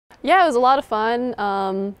Yeah, it was a lot of fun.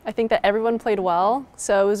 I think that everyone played well,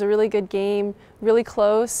 so it was a really good game, really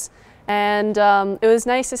close, and it was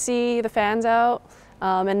nice to see the fans out,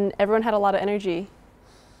 and everyone had a lot of energy.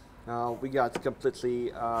 We got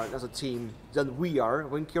completely as a team than we are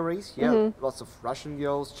Vanke Rays. Yeah, lots of Russian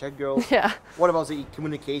girls, Czech girls. Yeah. What about the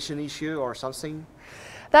communication issue or something?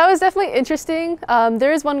 That was definitely interesting.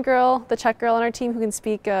 There is one girl, the Czech girl on our team, who can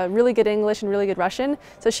speak really good English and really good Russian.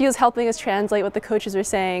 So she was helping us translate what the coaches were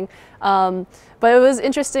saying. But it was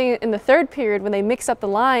interesting in the third period when they mixed up the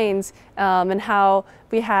lines and how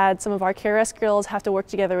we had some of our KRS girls have to work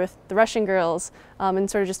together with the Russian girls and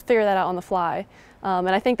sort of just figure that out on the fly. And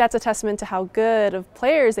I think that's a testament to how good of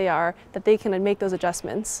players they are that they can make those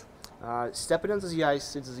adjustments. Stepping onto the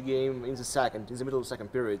ice into the game in the middle of the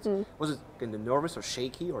second period, was it kind of nervous or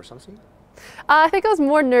shaky or something? I think I was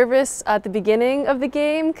more nervous at the beginning of the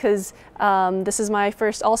game because this is my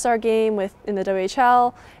first All-Star game in the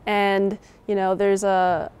WHL, and you know there's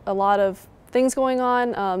a lot of things going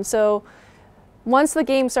on. So once the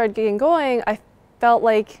game started getting going, I felt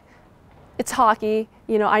like it's hockey.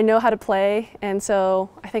 You know, I know how to play, and so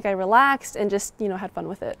I think I relaxed and just had fun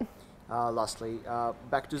with it. Lastly,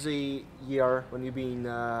 back to the year when you've been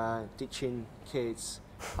teaching kids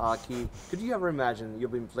hockey. Could you ever imagine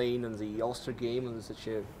you've been playing in the All Star game in such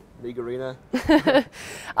a big arena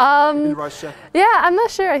in Russia? Yeah, I'm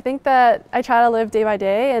not sure. I think that I try to live day by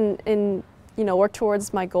day and work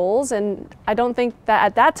towards my goals. And I don't think that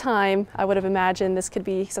at that time I would have imagined this could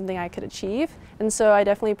be something I could achieve. And so I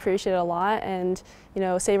definitely appreciate it a lot and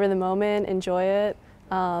savor the moment, enjoy it.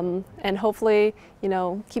 And hopefully,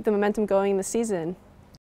 keep the momentum going in the season.